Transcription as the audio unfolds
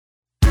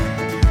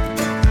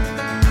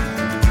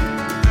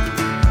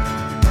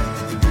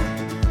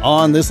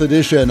On this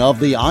edition of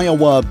the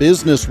Iowa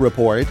Business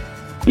Report,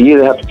 you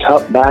either have to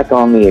cut back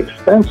on the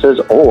expenses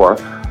or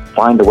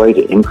find a way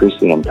to increase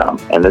the income,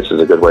 and this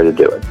is a good way to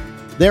do it.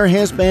 there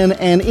has been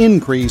an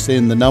increase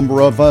in the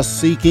number of us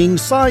seeking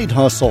side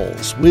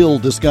hustles. We'll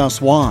discuss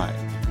why.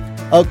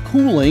 A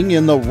cooling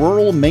in the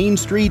rural Main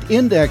Street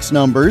index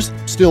numbers,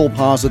 still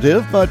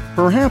positive, but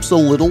perhaps a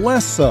little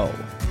less so.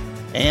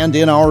 And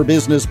in our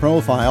business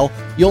profile,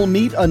 you'll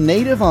meet a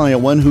native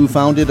Iowan who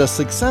founded a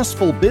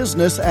successful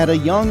business at a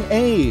young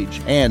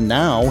age and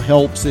now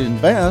helps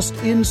invest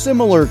in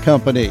similar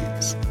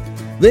companies.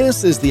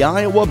 This is the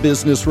Iowa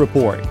Business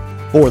Report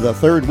for the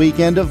third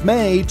weekend of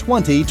May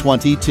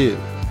 2022.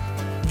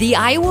 The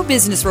Iowa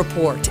Business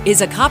Report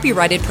is a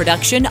copyrighted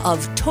production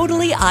of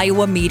Totally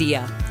Iowa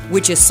Media,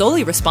 which is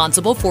solely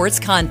responsible for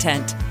its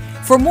content.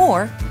 For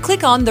more,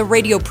 click on the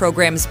radio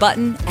programs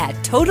button at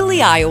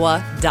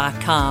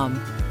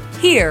totallyiowa.com.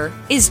 Here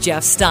is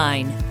Jeff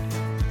Stein.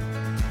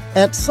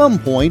 At some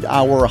point,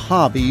 our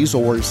hobbies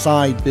or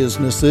side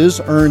businesses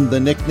earned the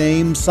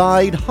nickname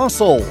side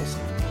hustles,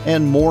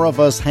 and more of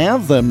us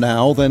have them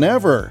now than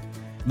ever.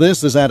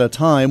 This is at a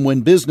time when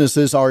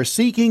businesses are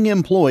seeking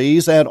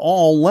employees at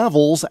all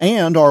levels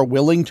and are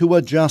willing to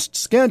adjust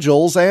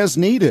schedules as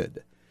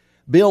needed.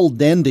 Bill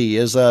Dendy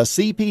is a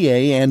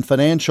CPA and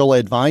financial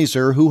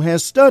advisor who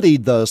has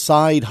studied the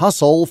side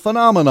hustle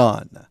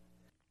phenomenon.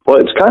 Well,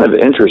 it's kind of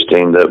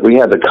interesting that we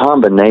have the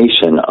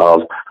combination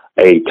of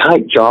a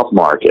tight job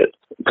market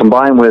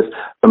combined with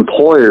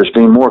employers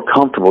being more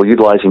comfortable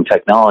utilizing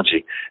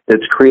technology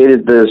that's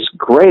created this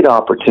great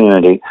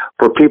opportunity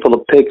for people to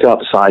pick up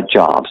side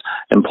jobs.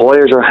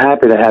 Employers are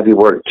happy to have you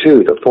work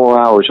 2 to 4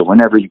 hours or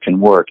whenever you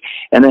can work,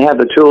 and they have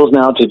the tools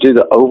now to do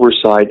the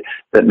oversight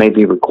that may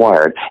be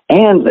required.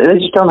 And they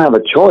just don't have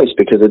a choice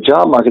because the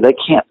job market, they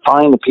can't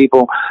find the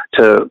people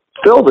to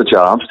fill the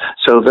jobs,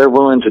 so they're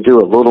willing to do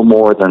a little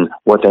more than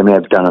what they may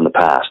have done in the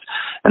past.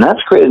 And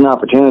that's created an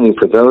opportunity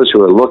for those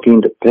who are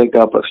looking to pick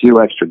up a few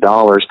extra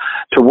dollars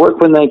to work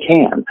when they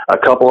can, a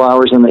couple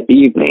hours in the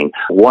evening,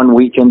 1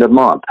 weekend a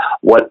month,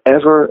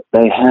 whatever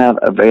they have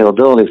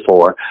availability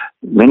for.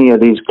 Many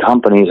of these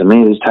companies and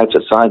many of these types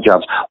of side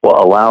jobs will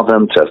allow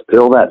them to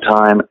fill that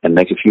time and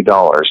make a few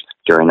dollars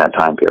during that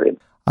time period.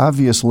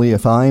 Obviously,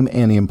 if I'm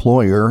an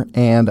employer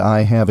and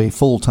I have a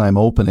full-time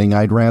opening,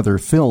 I'd rather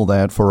fill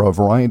that for a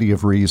variety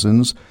of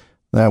reasons.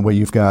 That way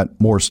you've got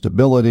more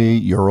stability,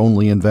 you're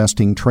only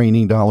investing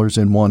training dollars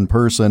in one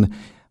person,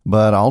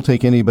 but I'll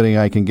take anybody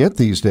I can get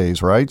these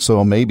days, right?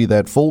 So maybe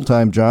that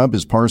full-time job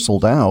is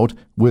parceled out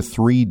with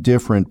 3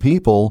 different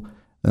people,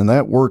 and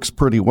that works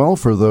pretty well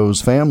for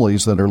those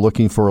families that are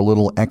looking for a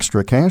little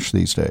extra cash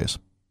these days.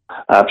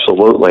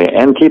 Absolutely.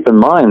 And keep in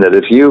mind that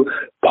if you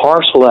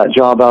parcel that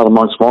job out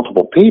amongst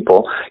multiple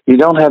people, you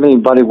don't have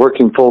anybody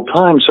working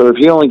full-time. So if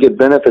you only give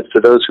benefits to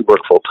those who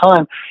work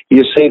full-time,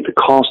 you save the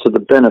cost of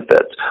the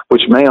benefits,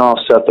 which may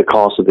offset the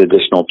cost of the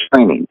additional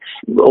training.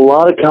 A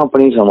lot of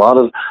companies and a lot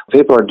of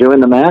people are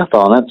doing the math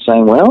on it,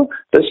 saying, well,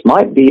 this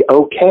might be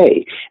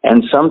okay.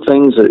 And some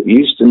things that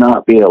used to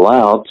not be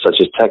allowed,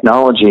 such as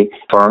technology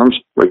firms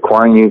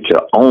requiring you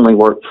to only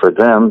work for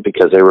them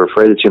because they were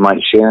afraid that you might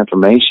share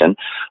information,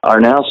 are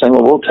now saying,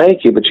 well, we'll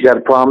take you, but you got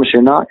to promise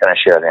you're not going to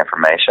share the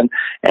information.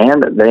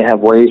 And they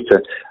have ways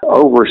to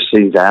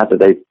oversee that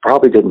they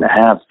probably didn't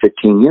have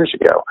 15 years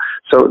ago.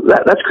 So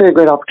that's created a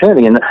great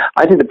opportunity. And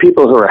I think the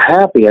people who are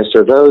happiest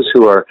are those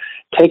who are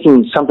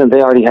taking something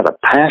they already have a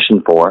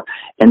passion for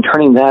and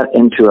turning that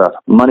into a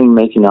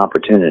money-making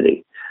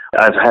opportunity.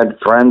 I've had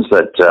friends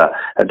that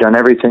have done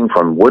everything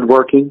from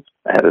woodworking.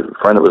 I had a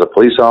friend that was a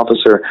police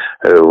officer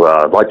who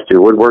liked to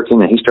do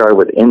woodworking, and he started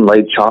with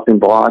inlaid chopping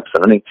blocks,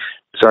 and then he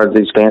started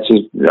these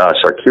fancy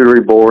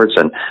charcuterie boards,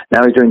 and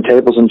now he's doing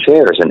tables and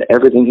chairs, and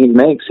everything he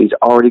makes, he's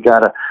already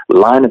got a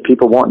line of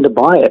people wanting to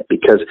buy it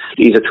because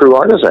he's a true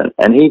artisan,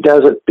 and he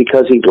does it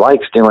because he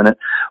likes doing it.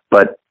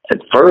 But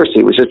at first,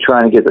 he was just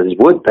trying to get his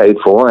wood paid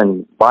for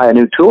and buy a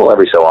new tool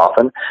every so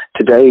often.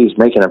 Today, he's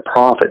making a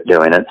profit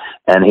doing it,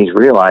 and he's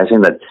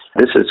realizing that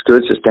this is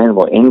good,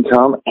 sustainable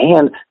income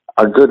and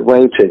a good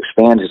way to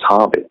expand his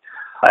hobby.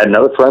 I had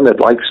another friend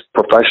that likes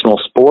professional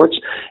sports,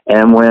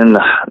 and when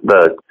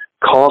the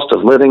cost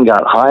of living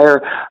got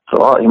higher,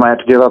 so he might have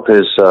to give up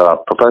his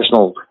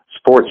professional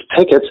sports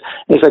tickets.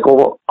 And he's like,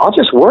 well, I'll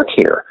just work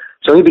here.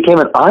 So he became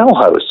an aisle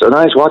host. So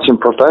now he's watching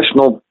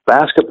professional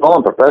basketball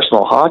and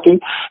professional hockey,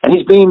 and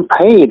he's being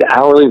paid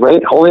hourly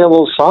rate, holding a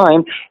little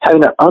sign,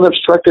 having an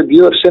unobstructed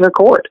view of center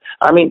court.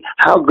 I mean,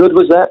 how good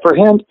was that for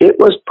him? It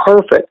was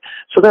perfect.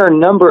 So there are a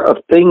number of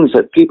things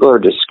that people are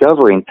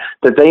discovering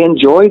that they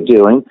enjoy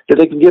doing that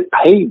they can get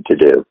paid to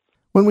do.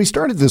 When we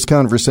started this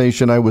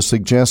conversation, I was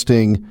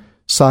suggesting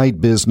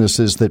side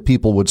businesses that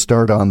people would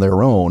start on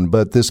their own,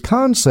 but this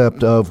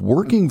concept of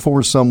working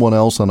for someone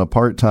else on a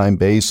part-time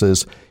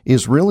basis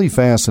is really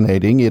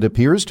fascinating. It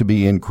appears to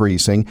be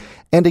increasing,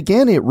 and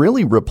again, it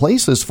really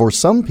replaces for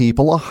some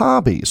people a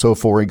hobby. So,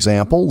 for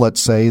example, let's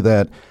say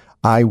that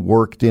I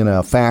worked in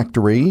a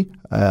factory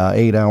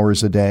 8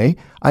 hours a day.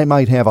 I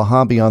might have a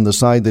hobby on the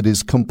side that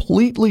is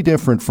completely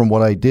different from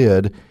what I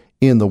did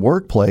in the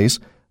workplace,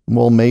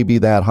 Well, maybe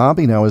that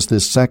hobby now is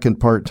this second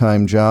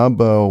part-time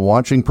job,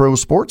 watching pro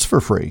sports for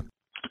free.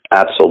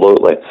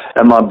 Absolutely.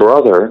 And my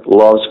brother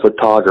loves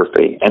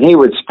photography, and he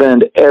would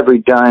spend every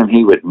dime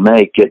he would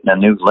make getting a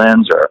new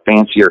lens or a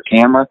fancier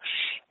camera.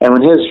 And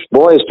when his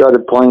boys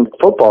started playing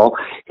football,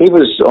 he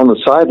was on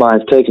the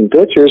sidelines taking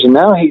pictures, and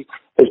now he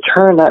has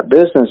turned that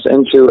business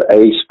into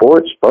a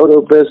sports photo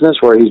business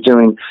where he's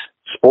doing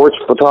sports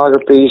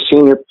photography,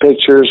 senior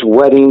pictures,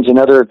 weddings, and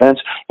other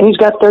events. And he's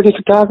got 30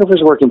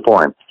 photographers working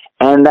for him.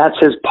 And that's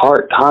his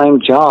part-time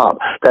job.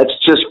 That's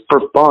just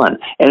for fun.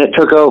 And it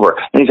took over.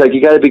 And he's like, you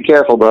got to be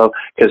careful, though,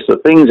 because the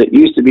things that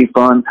used to be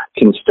fun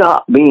can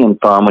stop being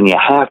fun when you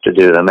have to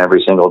do them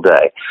every single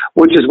day,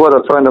 which is what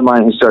a friend of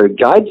mine who started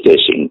guide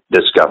fishing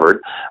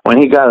discovered. When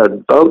he got a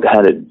boat,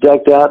 had it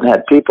decked out, and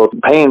had people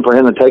paying for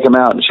him to take him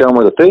out and show him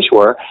where the fish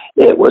were,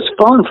 it was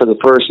fun for the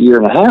first year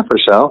and a half or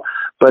so.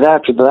 But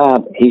after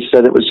that, he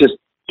said it was just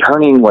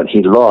turning what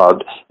he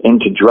loved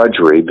into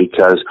drudgery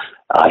because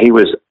he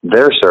was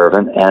their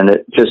servant, and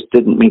it just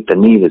didn't meet the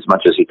need as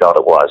much as he thought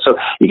it was. So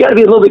you got to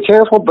be a little bit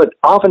careful, but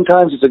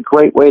oftentimes it's a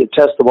great way to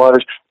test the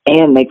waters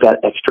and make that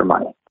extra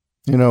money.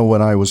 You know,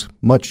 when I was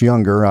much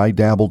younger, I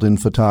dabbled in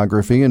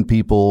photography, and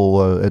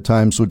people at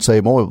times would say,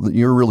 well,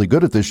 you're really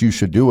good at this. You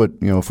should do it,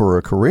 for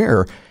a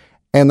career.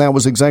 And that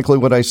was exactly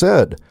what I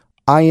said.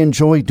 I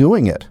enjoy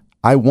doing it.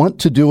 I want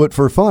to do it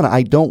for fun.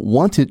 I don't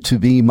want it to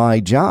be my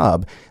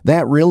job.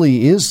 That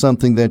really is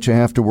something that you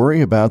have to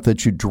worry about,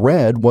 that you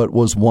dread what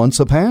was once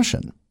a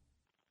passion.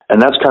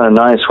 And that's kind of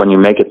nice when you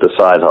make it the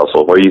side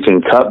hustle, where you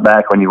can cut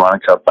back when you want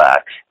to cut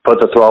back, put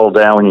the throttle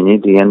down when you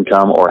need the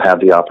income or have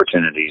the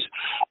opportunities,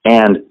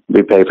 and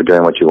be paid for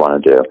doing what you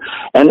want to do.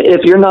 And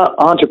if you're not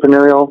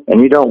entrepreneurial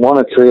and you don't want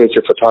to create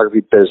your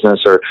photography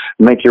business or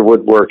make your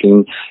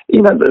woodworking,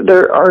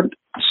 there are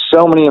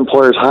so many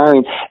employers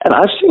hiring. And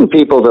I've seen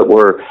people that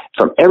were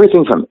from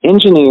everything from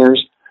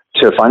engineers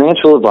to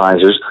financial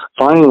advisors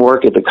finding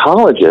work at the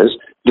colleges,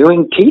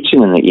 doing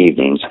teaching in the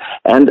evenings.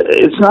 And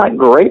it's not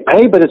great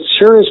pay, but it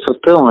sure is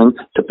fulfilling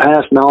to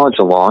pass knowledge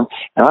along.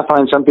 And I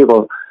find some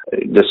people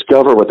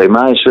discover what they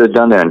might have should have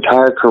done their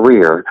entire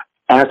career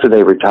after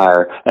they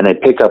retire, and they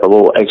pick up a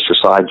little extra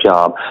side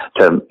job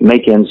to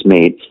make ends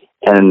meet,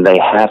 and they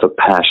have a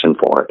passion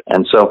for it.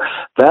 And so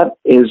that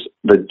is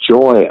the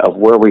joy of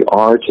where we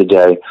are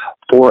today.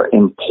 For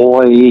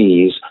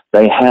employees,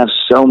 they have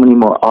so many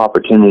more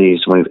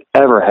opportunities than we've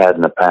ever had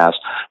in the past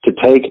to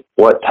take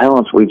what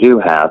talents we do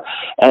have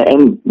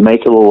and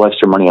make a little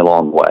extra money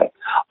along the way.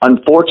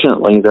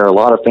 Unfortunately, there are a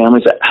lot of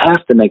families that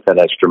have to make that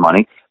extra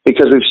money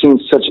because we've seen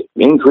such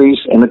increase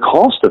in the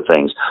cost of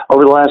things.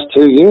 Over the last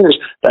 2 years,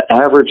 the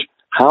average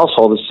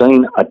household is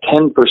seeing a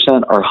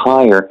 10% or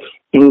higher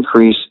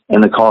increase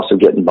in the cost of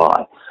getting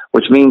by,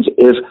 which means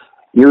if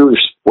you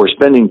were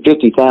spending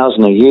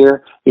 $50,000 a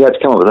year, you have to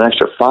come up with an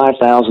extra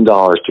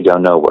 $5,000 to go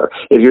nowhere.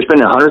 If you're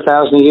spending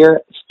 $100,000 a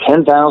year, it's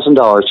 $10,000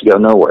 to go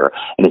nowhere.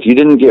 And if you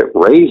didn't get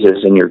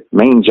raises in your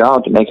main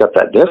job to make up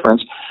that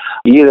difference,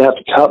 you either have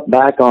to cut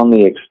back on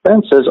the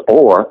expenses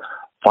or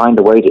find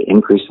a way to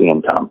increase the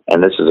income.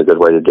 And this is a good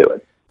way to do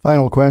it.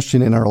 Final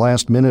question in our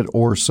last minute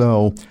or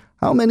so.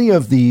 How many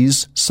of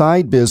these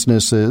side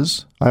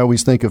businesses, I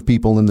always think of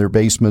people in their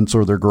basements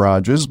or their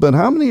garages, but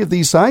how many of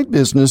these side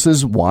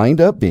businesses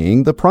wind up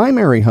being the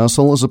primary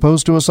hustle as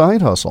opposed to a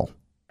side hustle?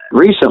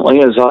 Recently,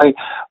 as I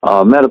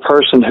met a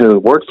person who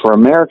worked for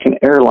American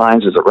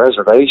Airlines as a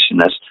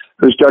reservationist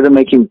who started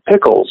making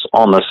pickles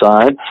on the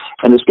side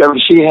and discovered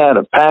she had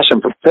a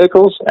passion for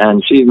pickles,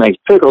 and she makes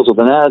pickles with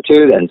an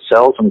attitude and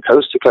sells them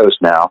coast to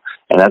coast now,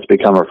 and that's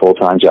become her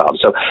full-time job.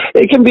 So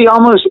it can be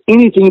almost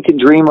anything you can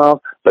dream of,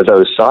 but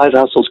those side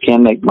hustles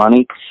can make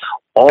money.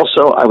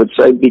 Also, I would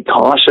say be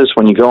cautious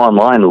when you go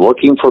online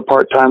looking for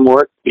part-time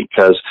work,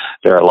 because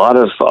there are a lot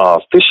of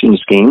phishing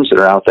schemes that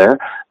are out there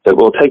that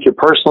will take your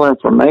personal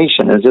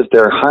information as if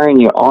they're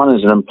hiring you on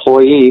as an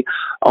employee,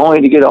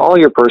 only to get all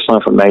your personal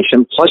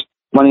information plus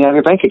money out of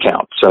your bank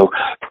account. So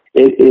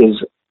it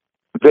is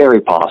very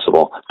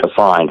possible to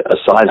find a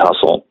side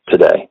hustle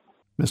today.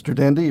 Mr.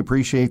 Dendy,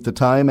 appreciate the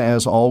time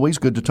as always.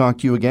 Good to talk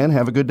to you again.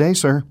 Have a good day,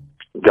 sir.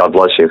 God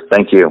bless you.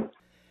 Thank you.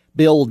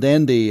 Bill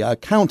Dendy,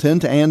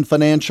 accountant and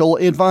financial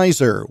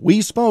advisor.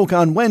 We spoke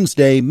on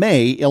Wednesday,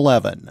 May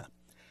 11.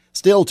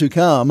 Still to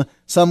come,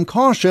 some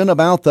caution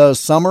about the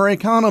summer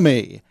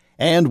economy,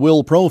 and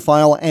we'll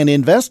profile an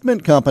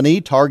investment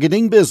company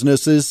targeting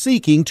businesses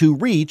seeking to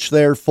reach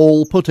their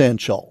full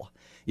potential.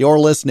 You're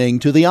listening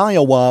to the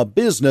Iowa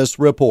Business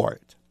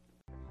Report.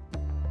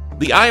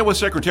 The Iowa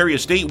Secretary of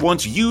State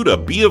wants you to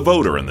be a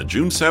voter in the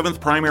June 7th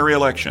primary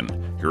election.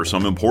 Here are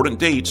some important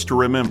dates to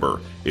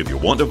remember. If you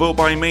want to vote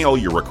by mail,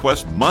 your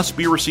request must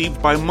be received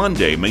by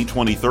Monday, May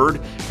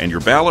 23rd, and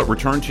your ballot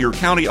returned to your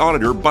county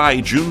auditor by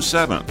June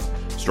 7th.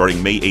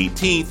 Starting May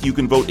 18th, you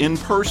can vote in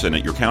person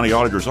at your county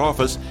auditor's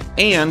office,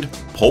 and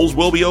polls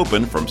will be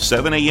open from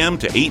 7 a.m.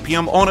 to 8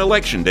 p.m. on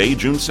Election Day,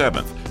 June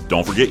 7th.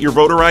 Don't forget your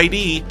voter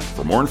ID.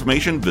 For more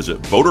information,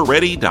 visit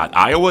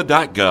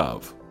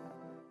voterready.iowa.gov.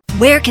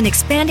 Where can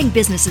expanding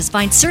businesses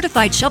find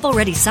certified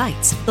shovel-ready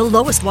sites, the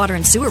lowest water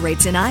and sewer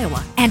rates in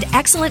Iowa, and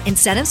excellent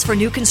incentives for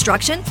new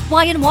construction?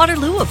 Why, in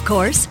Waterloo, of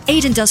course.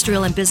 8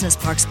 industrial and business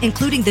parks,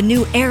 including the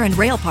new Air and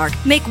Rail Park,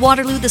 make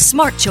Waterloo the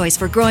smart choice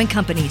for growing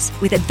companies.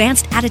 With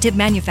advanced additive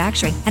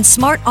manufacturing and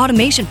smart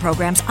automation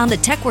programs on the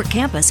TechWork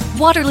campus,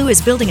 Waterloo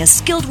is building a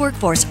skilled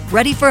workforce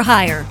ready for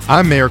hire.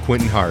 I'm Mayor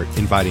Quentin Hart,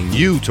 inviting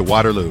you to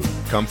Waterloo.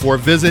 Come for a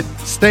visit,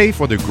 stay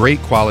for the great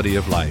quality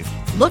of life.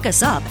 Look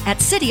us up at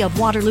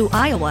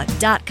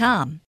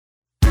cityofwaterlooiowa.com.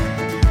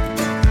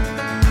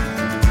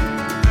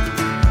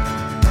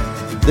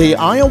 The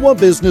Iowa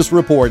Business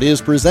Report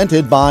is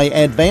presented by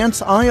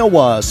Advance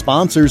Iowa,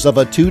 sponsors of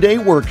a 2-day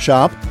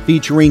workshop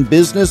featuring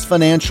business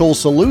financial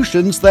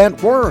solutions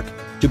that work,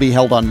 to be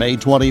held on May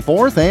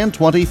 24th and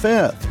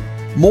 25th.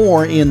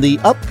 More in the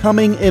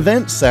upcoming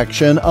events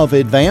section of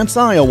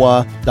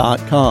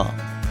advanceiowa.com.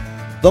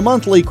 The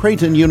monthly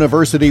Creighton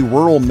University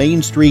Rural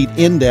Main Street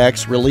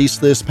Index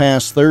released this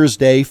past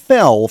Thursday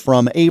fell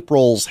from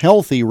April's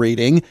healthy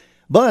reading,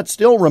 but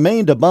still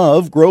remained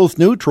above growth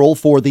neutral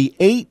for the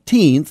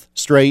 18th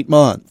straight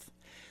month.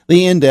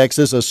 The index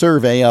is a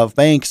survey of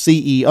bank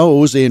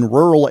CEOs in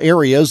rural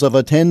areas of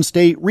a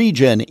 10-state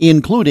region,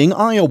 including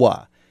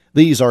Iowa.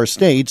 These are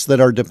states that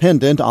are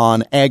dependent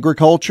on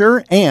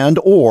agriculture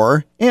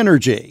and/or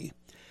energy.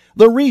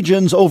 The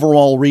region's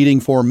overall reading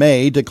for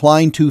May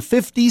declined to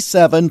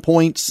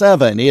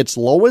 57.7, its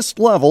lowest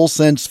level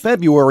since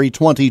February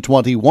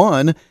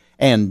 2021,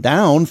 and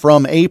down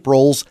from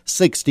April's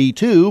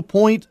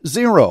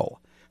 62.0.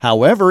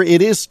 However,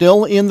 it is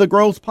still in the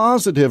growth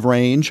positive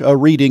range. A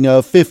reading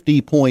of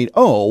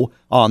 50.0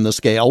 on the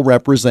scale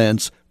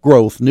represents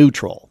growth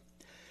neutral.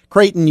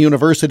 Creighton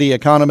University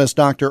economist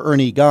Dr.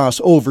 Ernie Goss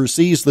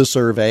oversees the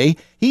survey.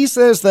 He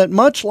says that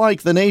much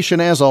like the nation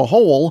as a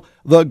whole,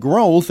 the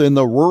growth in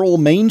the rural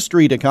Main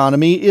Street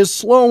economy is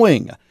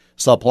slowing.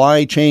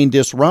 Supply chain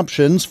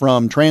disruptions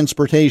from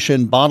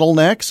transportation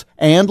bottlenecks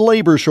and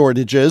labor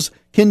shortages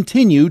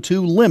continue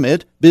to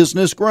limit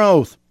business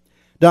growth.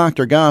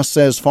 Dr. Goss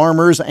says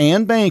farmers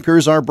and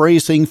bankers are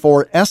bracing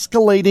for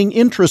escalating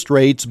interest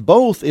rates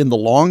both in the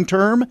long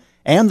term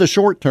and the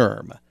short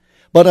term.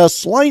 But a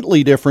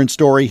slightly different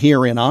story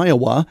here in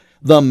Iowa.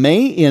 The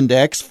May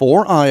index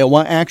for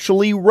Iowa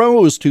actually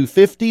rose to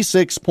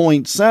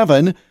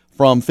 56.7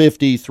 from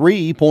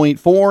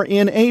 53.4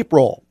 in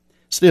April,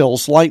 still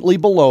slightly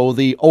below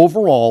the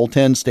overall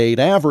 10-state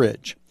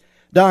average.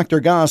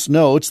 Dr. Goss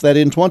notes that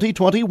in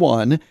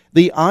 2021,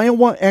 the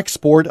Iowa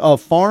export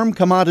of farm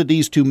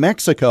commodities to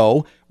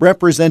Mexico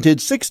represented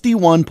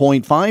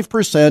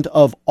 61.5%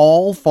 of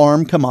all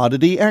farm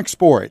commodity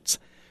exports.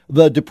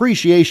 The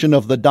depreciation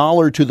of the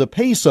dollar to the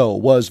peso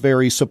was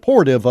very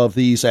supportive of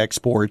these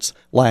exports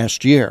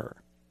last year.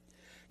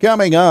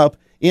 Coming up,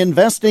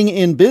 investing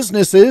in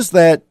businesses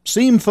that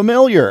seem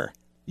familiar.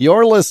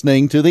 You're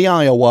listening to the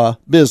Iowa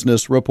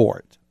Business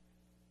Report.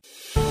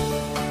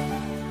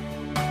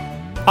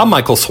 I'm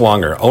Michael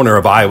Swanger, owner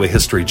of Iowa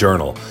History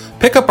Journal.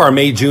 Pick up our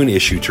May-June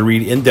issue to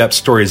read in-depth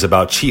stories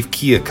about Chief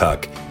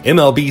Keokuk,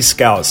 MLB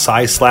scout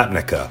Cy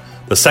Slapnicka,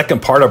 the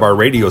second part of our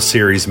radio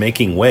series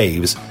Making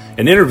Waves,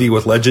 an interview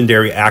with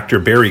legendary actor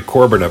Barry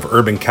Corbin of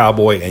Urban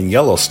Cowboy and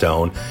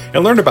Yellowstone,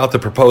 and learn about the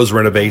proposed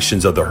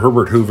renovations of the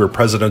Herbert Hoover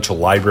Presidential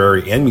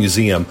Library and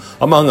Museum,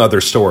 among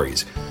other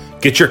stories.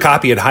 Get your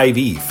copy at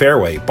Hy-Vee,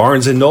 Fairway,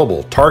 Barnes &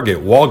 Noble, Target,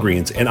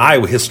 Walgreens, and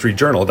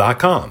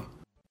IowaHistoryJournal.com.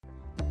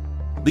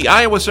 The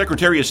Iowa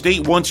Secretary of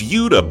State wants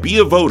you to be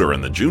a voter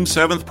in the June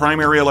 7th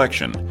primary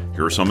election.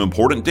 Here are some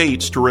important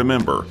dates to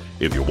remember.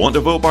 If you want to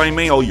vote by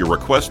mail, your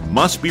request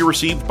must be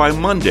received by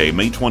Monday,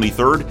 May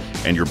 23rd,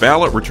 and your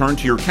ballot returned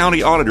to your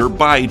county auditor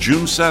by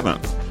June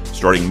 7th.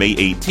 Starting May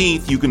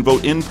 18th, you can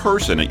vote in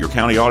person at your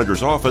county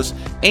auditor's office,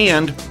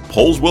 and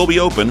polls will be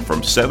open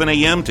from 7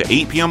 a.m. to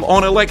 8 p.m.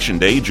 on Election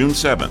Day, June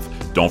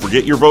 7th. Don't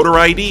forget your voter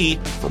ID.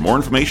 For more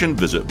information,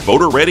 visit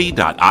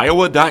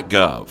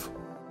voterready.iowa.gov.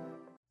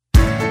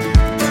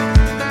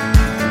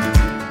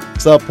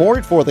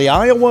 Support for the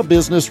Iowa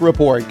Business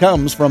Report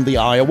comes from the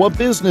Iowa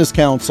Business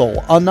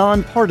Council, a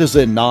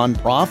nonpartisan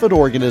nonprofit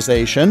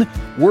organization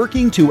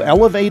working to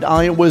elevate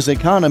Iowa's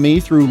economy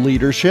through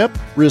leadership,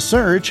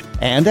 research,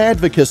 and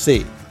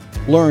advocacy.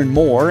 Learn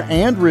more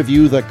and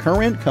review the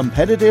current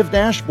competitive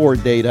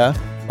dashboard data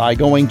by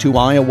going to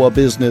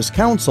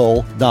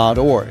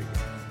iowabusinesscouncil.org.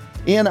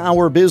 In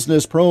our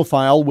business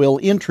profile, we'll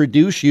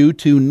introduce you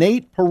to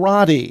Nate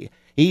Parati.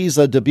 He's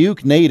a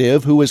Dubuque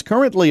native who is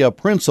currently a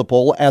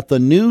principal at the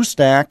New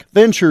Stack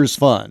Ventures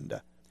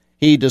Fund.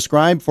 He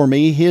described for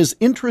me his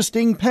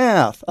interesting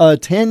path, a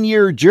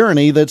 10-year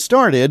journey that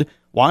started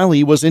while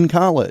he was in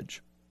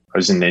college. I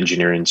was in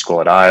engineering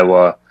school at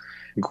Iowa.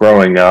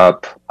 Growing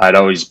up, I'd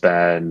always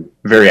been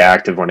very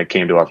active when it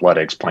came to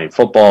athletics, playing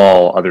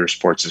football, other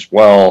sports as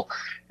well,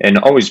 and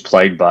always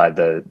plagued by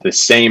the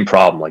same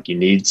problem. Like, you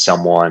need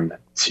someone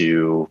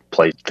to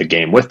play the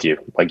game with you.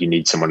 Like you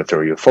need someone to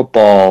throw you a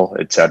football,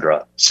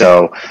 etc.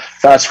 So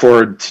fast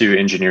forward to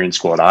engineering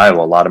school at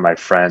Iowa, a lot of my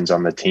friends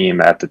on the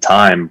team at the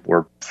time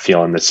were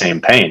feeling the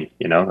same pain.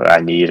 You know,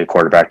 I need a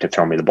quarterback to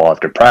throw me the ball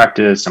after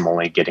practice. I'm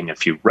only getting a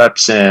few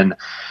reps in.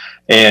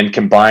 And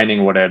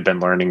combining what I had been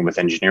learning with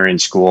engineering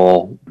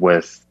school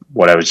with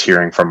what I was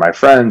hearing from my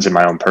friends and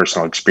my own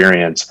personal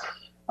experience,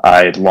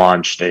 I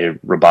launched a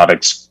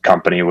robotics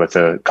company with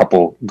a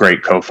couple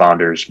great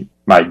co-founders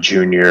my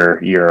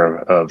junior year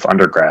of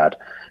undergrad.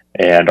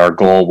 And our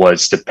goal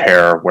was to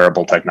pair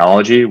wearable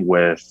technology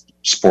with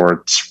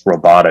sports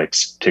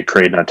robotics to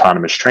create an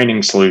autonomous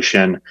training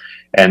solution.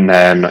 And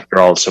then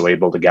you're also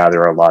able to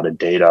gather a lot of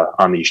data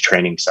on these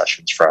training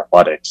sessions for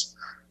athletics.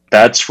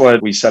 That's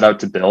what we set out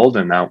to build.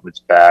 And that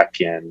was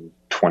back in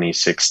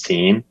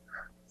 2016.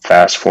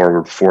 Fast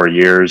forward 4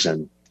 years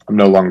and I'm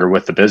no longer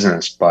with the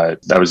business,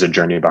 but that was a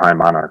journey behind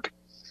Monarch.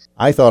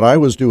 I thought I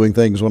was doing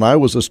things when I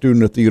was a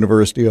student at the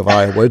University of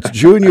Iowa. It's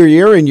junior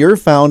year, and you're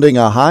founding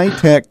a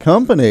high-tech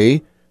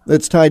company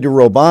that's tied to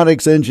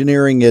robotics,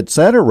 engineering,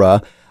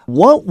 etc.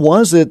 What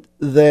was it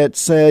that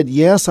said,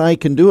 yes, I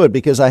can do it?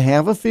 Because I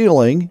have a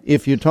feeling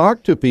if you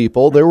talk to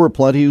people, there were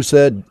plenty who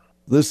said,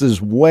 this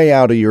is way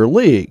out of your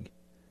league.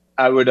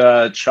 I would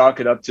chalk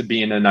it up to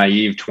being a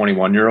naive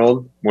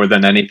 21-year-old more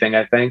than anything,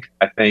 I think.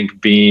 I think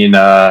being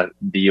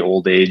the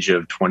old age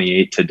of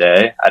 28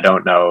 today, I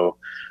don't know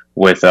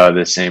with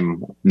the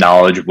same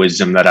knowledge,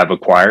 wisdom that I've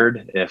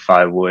acquired, if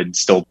I would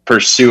still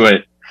pursue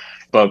it.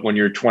 But when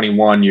you're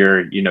 21,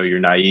 you're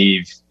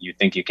naive. You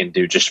think you can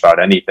do just about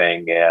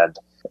anything, and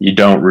you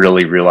don't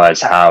really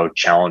realize how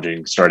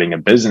challenging starting a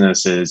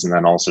business is, and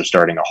then also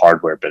starting a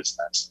hardware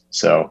business.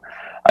 So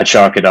I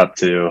chalk it up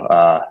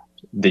to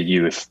the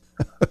youth.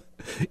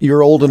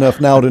 You're old enough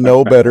now to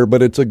know better,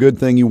 but it's a good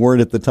thing you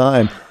weren't at the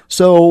time.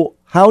 So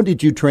how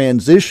did you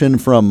transition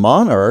from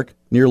Monarch,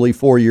 nearly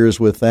 4 years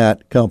with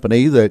that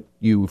company that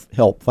you've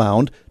helped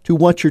found, to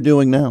what you're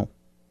doing now?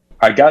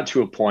 I got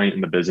to a point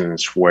in the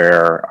business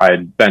where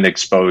I'd been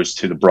exposed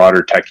to the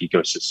broader tech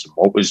ecosystem,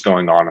 what was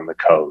going on the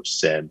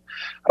coast. And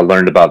I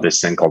learned about this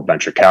thing called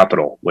venture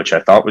capital, which I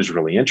thought was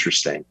really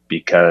interesting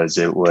because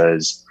it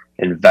was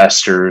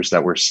investors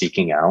that were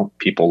seeking out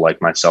people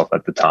like myself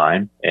at the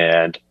time.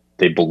 And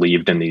they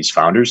believed in these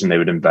founders and they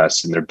would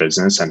invest in their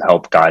business and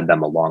help guide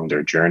them along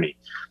their journey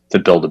to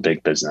build a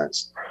big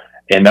business.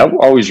 And that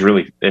always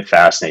really, it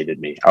fascinated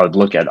me. I would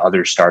look at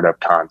other startup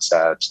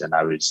concepts and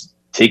I was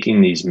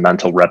taking these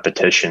mental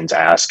repetitions,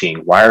 asking,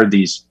 why are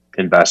these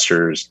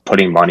investors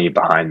putting money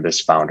behind this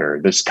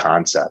founder, this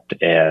concept?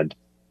 And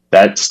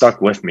that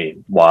stuck with me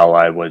while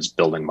I was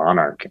building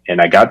Monarch. And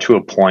I got to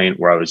a point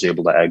where I was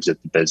able to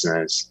exit the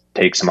business,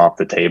 take some off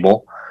the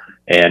table.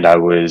 And I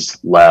was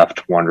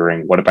left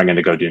wondering, what am I going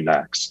to go do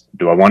next?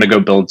 Do I want to go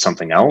build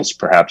something else,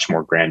 perhaps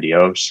more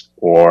grandiose?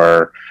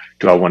 Or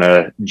do I want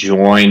to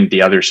join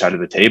the other side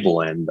of the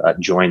table and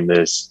join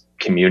this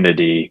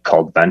community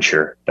called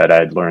venture that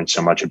I'd learned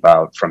so much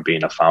about from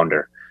being a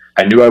founder?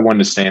 I knew I wanted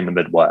to stay in the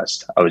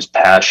Midwest. I was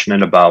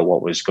passionate about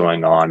what was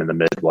going on in the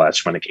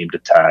Midwest when it came to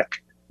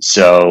tech.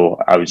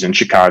 So I was in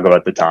Chicago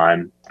at the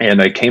time,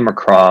 and I came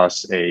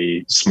across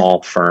a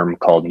small firm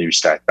called New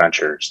Stack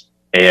Ventures.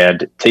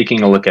 And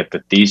taking a look at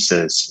the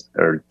thesis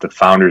or the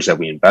founders that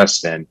we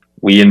invest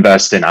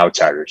in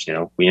outsiders.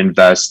 We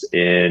invest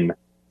in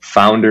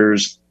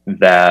founders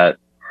that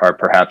are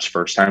perhaps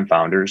first-time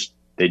founders.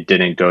 They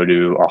didn't go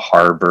to a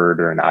Harvard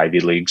or an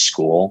Ivy League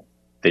school.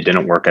 They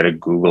didn't work at a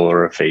Google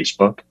or a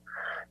Facebook,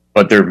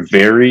 but they're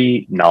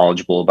very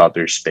knowledgeable about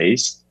their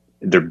space.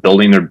 They're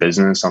building their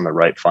business on the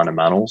right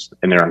fundamentals,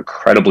 and they're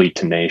incredibly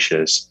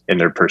tenacious in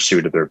their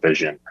pursuit of their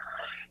vision.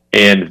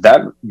 And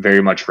that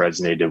very much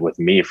resonated with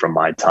me from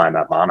my time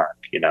at Monarch.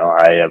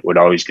 I would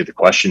always get the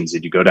questions,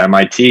 did you go to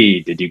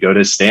MIT? Did you go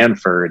to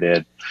Stanford?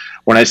 And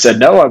when I said,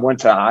 no, I went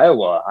to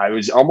Iowa, I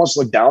was almost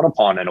looked down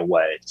upon in a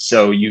way.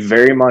 So you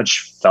very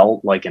much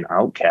felt like an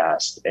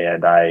outcast.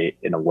 And I,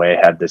 in a way,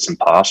 had this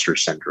imposter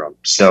syndrome.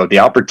 So the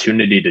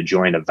opportunity to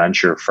join a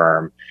venture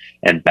firm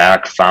and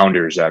back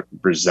founders that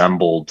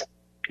resembled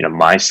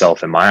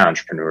myself and my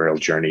entrepreneurial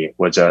journey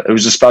was a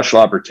special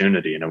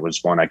opportunity. And it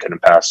was one I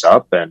couldn't pass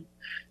up. And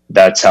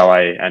that's how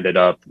I ended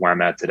up where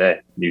I'm at today,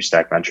 New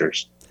Stack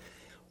Ventures.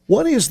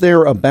 What is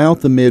there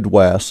about the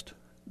Midwest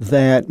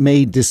that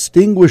may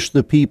distinguish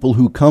the people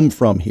who come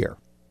from here,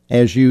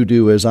 as you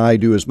do, as I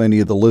do, as many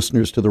of the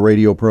listeners to the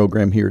radio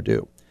program here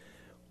do?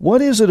 What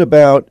is it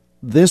about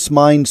this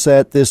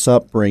mindset, this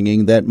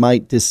upbringing, that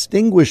might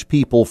distinguish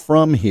people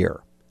from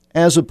here,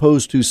 as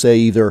opposed to, say,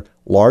 either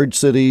large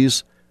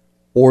cities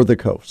or the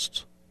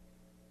coasts?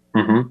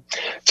 Mm-hmm.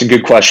 It's a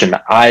good question.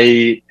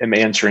 I am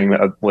answering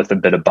with a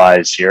bit of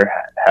bias here,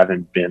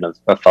 having been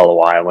a fellow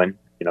Iowan,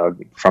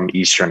 from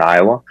Eastern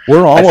Iowa.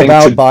 We're all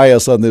about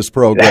bias on this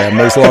program,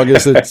 as long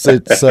as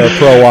it's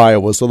pro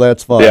Iowa, so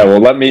that's fine. Yeah, well,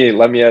 let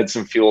me add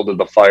some fuel to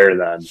the fire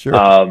then.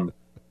 Sure.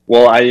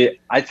 Well,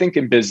 I think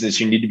in business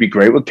you need to be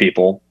great with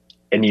people,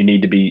 and you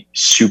need to be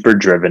super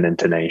driven and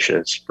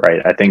tenacious,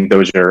 right? I think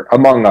those are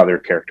among other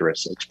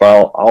characteristics,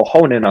 but I'll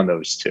hone in on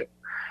those two.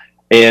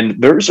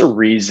 And there's a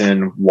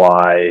reason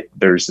why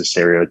there's the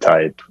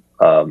stereotype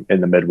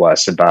in the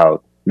Midwest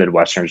about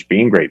Midwesterners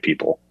being great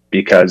people,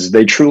 because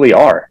they truly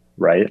are,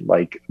 right?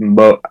 Like,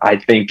 I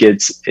think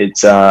it's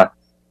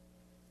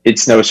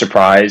no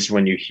surprise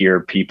when you hear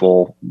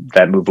people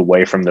that move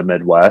away from the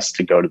Midwest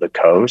to go to the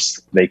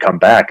coast, they come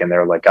back and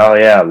they're like, oh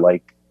yeah,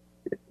 like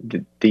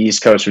the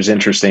East Coast was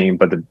interesting,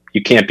 but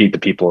you can't beat the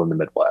people in the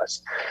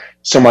Midwest.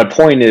 So my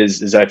point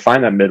is I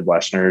find that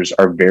Midwesterners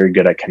are very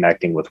good at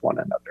connecting with one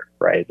another,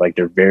 right? Like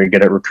they're very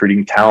good at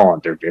recruiting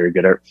talent. They're very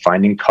good at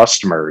finding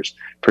customers,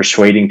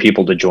 persuading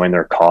people to join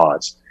their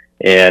cause.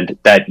 And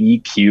that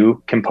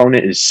EQ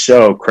component is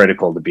so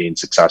critical to being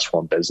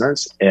successful in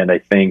business. And I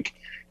think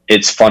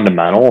it's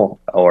fundamental,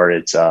 or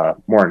it's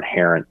more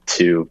inherent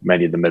to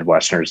many of the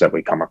Midwesterners that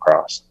we come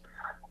across.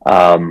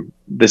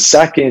 The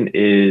second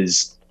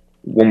is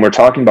when we're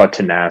talking about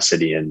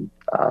tenacity and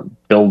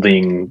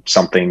building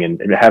something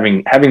and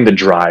having the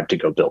drive to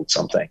go build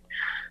something.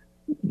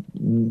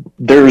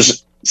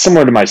 There's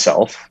similar to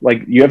myself,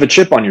 like you have a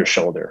chip on your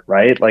shoulder,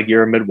 right? Like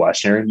you're a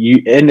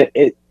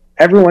Midwesterner.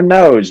 Everyone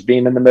knows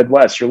being in the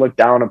Midwest, you're looked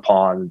down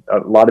upon. A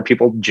lot of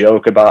people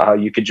joke about how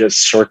you could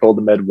just circle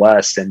the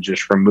Midwest and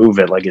just remove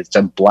it like it's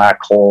a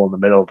black hole in the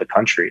middle of the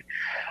country.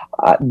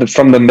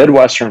 From the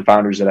Midwestern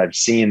founders that I've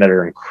seen that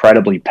are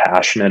incredibly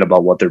passionate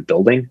about what they're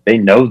building, they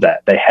know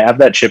that. They have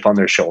that chip on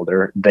their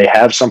shoulder. They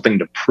have something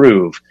to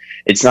prove.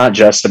 It's not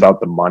just about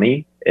the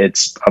money.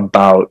 It's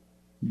about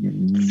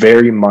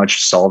very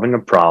much solving a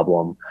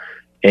problem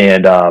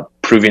and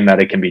proving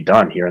that it can be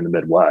done here in the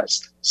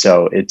Midwest.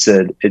 So it's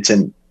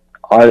an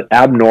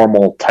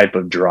abnormal type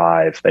of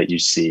drive that you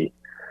see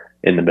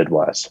in the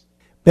Midwest.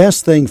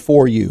 Best thing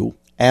for you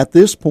at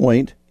this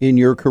point in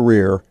your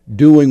career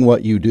doing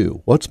what you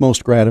do? What's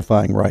most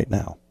gratifying right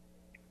now?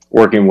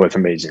 Working with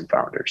amazing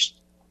founders.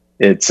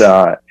 It's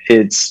a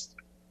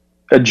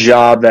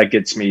job that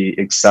gets me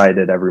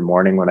excited every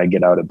morning when I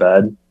get out of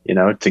bed,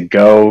 to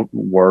go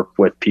work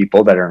with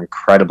people that are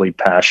incredibly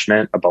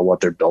passionate about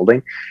what they're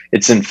building.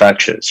 It's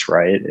infectious,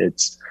 right?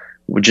 It's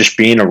just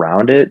being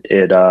around it.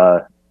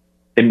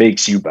 It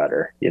makes you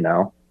better,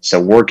 So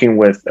working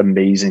with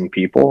amazing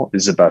people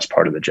is the best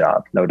part of the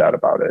job, no doubt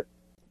about it.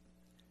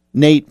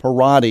 Nate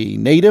Parati,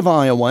 native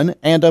Iowan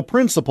and a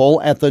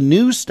principal at the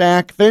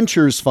Newstack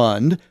Ventures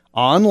Fund,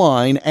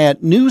 online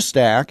at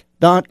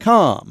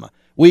newstack.com.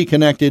 We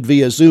connected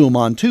via Zoom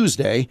on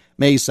Tuesday,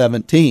 May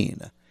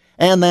 17.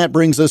 And that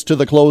brings us to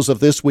the close of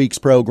this week's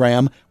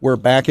program. We're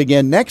back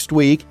again next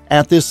week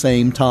at this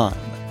same time.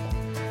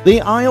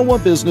 The Iowa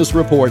Business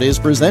Report is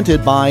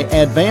presented by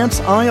Advance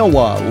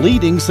Iowa,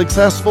 leading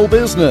successful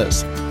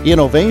business,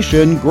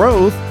 innovation,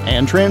 growth,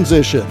 and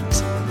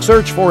transitions.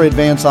 Search for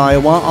Advance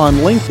Iowa on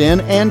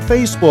LinkedIn and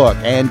Facebook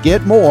and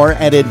get more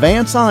at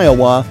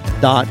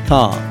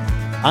advanceiowa.com.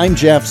 I'm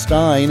Jeff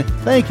Stein.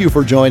 Thank you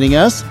for joining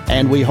us,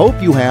 and we hope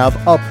you have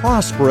a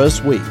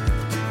prosperous week.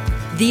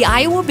 The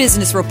Iowa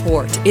Business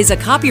Report is a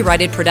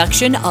copyrighted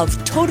production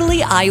of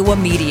Totally Iowa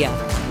Media,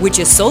 which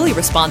is solely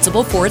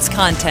responsible for its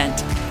content.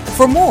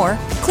 For more,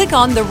 click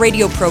on the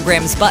radio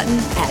programs button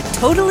at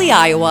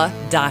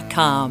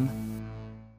totallyiowa.com.